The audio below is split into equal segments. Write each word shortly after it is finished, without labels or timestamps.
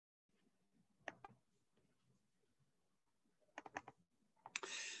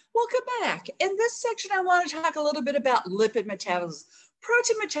Welcome back. In this section, I want to talk a little bit about lipid metabolism.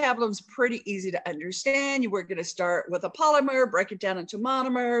 Protein metabolism is pretty easy to understand. We're going to start with a polymer, break it down into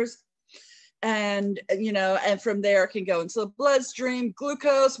monomers, and from there it can go into the bloodstream.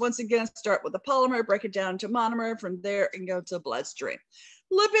 Glucose, once again, start with a polymer, break it down into monomer. From there it can go to the bloodstream.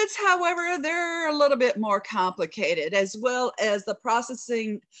 Lipids, however, they're a little bit more complicated, as well as the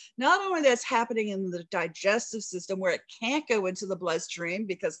processing, not only that's happening in the digestive system where it can't go into the bloodstream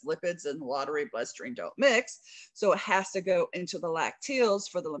because lipids and watery bloodstream don't mix, so it has to go into the lacteals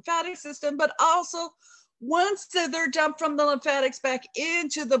for the lymphatic system, but also once they're dumped from the lymphatics back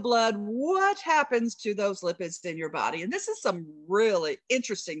into the blood, what happens to those lipids in your body? And this is some really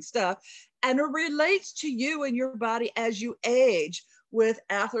interesting stuff, and it relates to you and your body as you age, with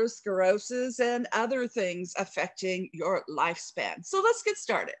atherosclerosis and other things affecting your lifespan. So let's get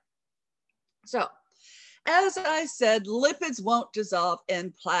started. So, as I said, lipids won't dissolve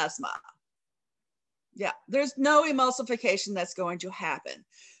in plasma. Yeah, there's no emulsification that's going to happen.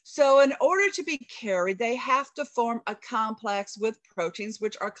 So in order to be carried, they have to form a complex with proteins,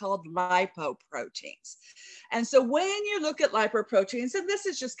 which are called lipoproteins. And so when you look at lipoproteins, and this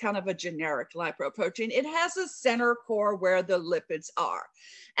is just kind of a generic lipoprotein, it has a center core where the lipids are.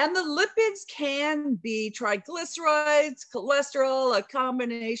 And the lipids can be triglycerides, cholesterol, a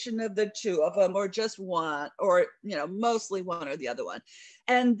combination of the two of them, or just one, or mostly one or the other one.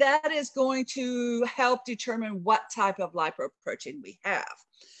 And that is going to help determine what type of lipoprotein we have.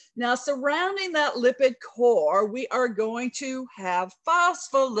 Now, surrounding that lipid core, we are going to have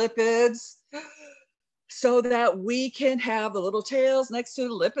phospholipids so that we can have the little tails next to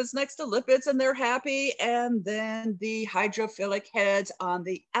lipids, and they're happy. And then the hydrophilic heads on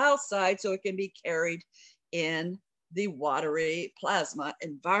the outside, so it can be carried in the watery plasma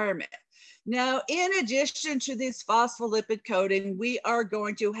environment. Now, in addition to this phospholipid coating, we are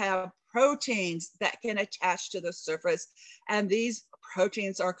going to have proteins that can attach to the surface. And these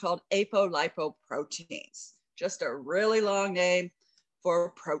proteins are called apolipoproteins, just a really long name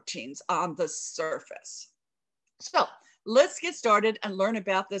for proteins on the surface. So let's get started and learn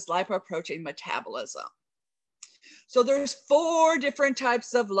about this lipoprotein metabolism. So there's 4 different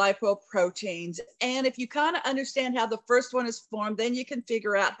types of lipoproteins. And if you kind of understand how the first one is formed, then you can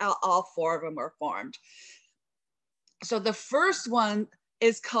figure out how all 4 of them are formed. So the first one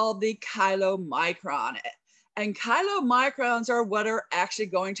is called the chylomicron. And chylomicrons are what are actually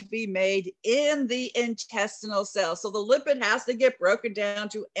going to be made in the intestinal cell. So the lipid has to get broken down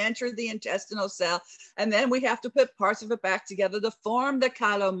to enter the intestinal cell. And then we have to put parts of it back together to form the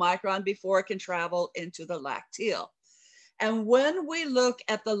chylomicron before it can travel into the lacteal. And when we look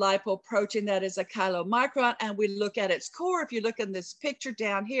at the lipoprotein that is a chylomicron and we look at its core, if you look in this picture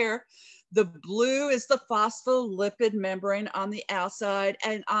down here, the blue is the phospholipid membrane on the outside.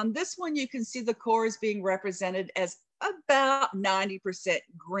 And on this one, you can see the core is being represented as about 90%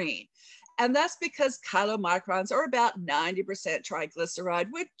 green. And that's because chylomicrons are about 90% triglyceride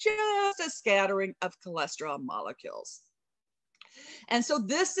with just a scattering of cholesterol molecules. And so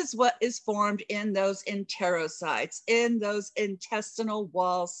this is what is formed in those enterocytes, in those intestinal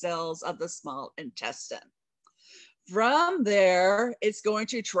wall cells of the small intestine. From there, it's going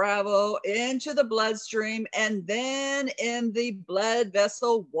to travel into the bloodstream and then in the blood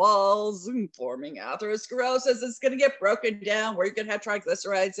vessel walls, forming atherosclerosis. It's going to get broken down where you can have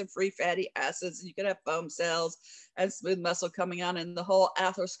triglycerides and free fatty acids, and you can have foam cells and smooth muscle coming on, and the whole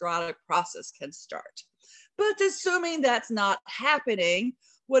atherosclerotic process can start. But assuming that's not happening,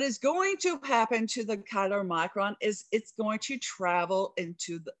 what is going to happen to the chylomicron is it's going to travel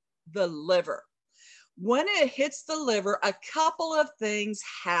into the liver. When it hits the liver, a couple of things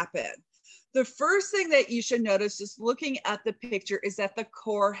happen. The first thing that you should notice just looking at the picture is that the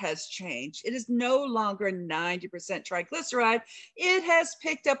core has changed. It is no longer 90% triglyceride. It has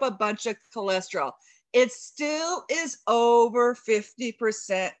picked up a bunch of cholesterol. It still is over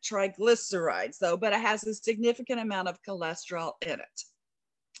 50% triglycerides though, but it has a significant amount of cholesterol in it.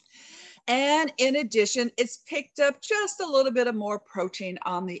 And in addition, it's picked up just a little bit of more protein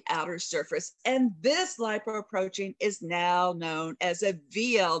on the outer surface. And this lipoprotein is now known as a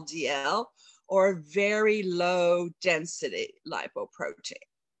VLDL, or very low density lipoprotein.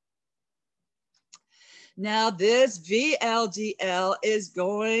 Now, this VLDL is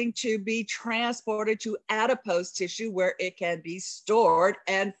going to be transported to adipose tissue where it can be stored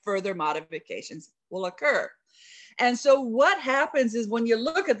and further modifications will occur. And so what happens is when you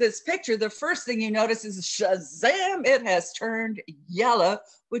look at this picture, the first thing you notice is shazam, it has turned yellow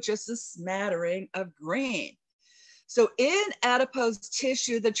with just a smattering of green. So in adipose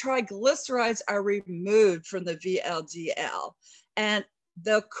tissue, the triglycerides are removed from the VLDL. And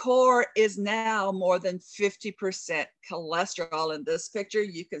The core is now more than 50% cholesterol. In this picture,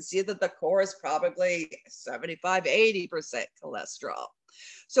 you can see that the core is probably 75, 80% cholesterol.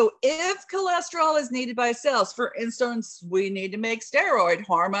 So if cholesterol is needed by cells, for instance, we need to make steroid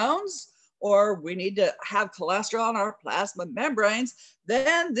hormones, or we need to have cholesterol in our plasma membranes,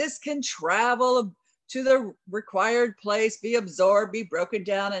 then this can travel to the required place, be absorbed, be broken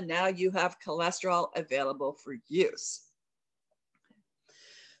down, and now you have cholesterol available for use.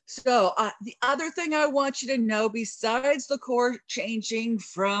 So the other thing I want you to know, besides the core changing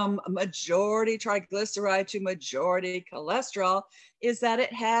from majority triglyceride to majority cholesterol, is that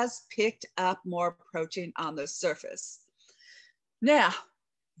it has picked up more protein on the surface. Now,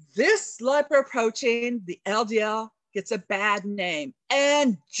 this lipoprotein, the LDL, gets a bad name,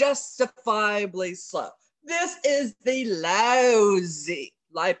 and justifiably so. This is the lousy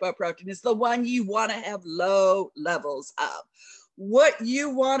lipoprotein. It's the one you want to have low levels of. What you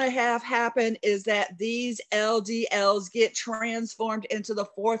want to have happen is that these LDLs get transformed into the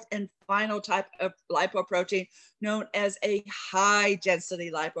fourth and final type of lipoprotein known as a high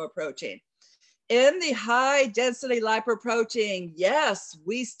density lipoprotein. In the high density lipoprotein, yes,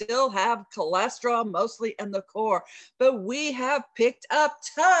 we still have cholesterol mostly in the core, but we have picked up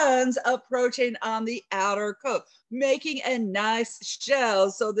tons of protein on the outer coat, making a nice shell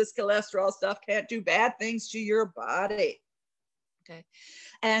so this cholesterol stuff can't do bad things to your body. Okay.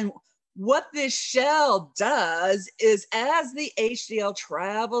 And what this shell does is, as the HDL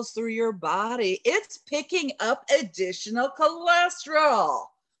travels through your body, it's picking up additional cholesterol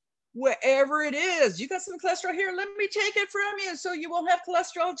wherever it is. You got some cholesterol here, let me take it from you so you won't have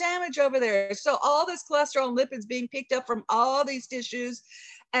cholesterol damage over there. So all this cholesterol and lipids being picked up from all these tissues,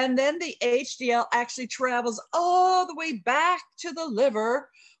 and then the HDL actually travels all the way back to the liver,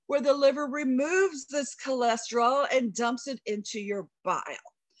 where the liver removes this cholesterol and dumps it into your bile.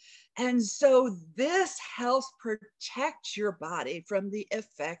 And so this helps protect your body from the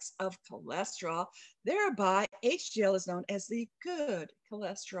effects of cholesterol. Thereby, HDL is known as the good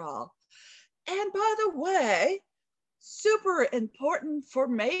cholesterol. And by the way, super important for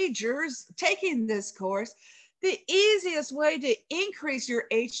majors taking this course, the easiest way to increase your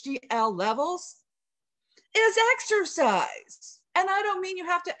HDL levels is exercise. And I don't mean you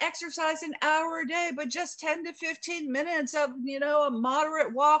have to exercise an hour a day, but just 10 to 15 minutes of, a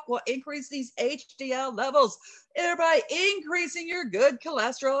moderate walk will increase these HDL levels, thereby increasing your good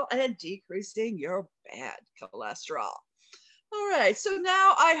cholesterol and decreasing your bad cholesterol. All right, so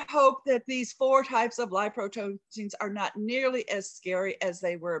now I hope that these 4 types of lipoproteins are not nearly as scary as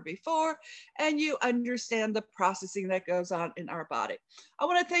they were before, and you understand the processing that goes on in our body. I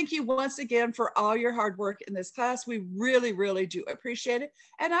want to thank you once again for all your hard work in this class. We really, really do appreciate it,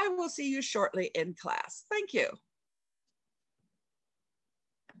 and I will see you shortly in class. Thank you.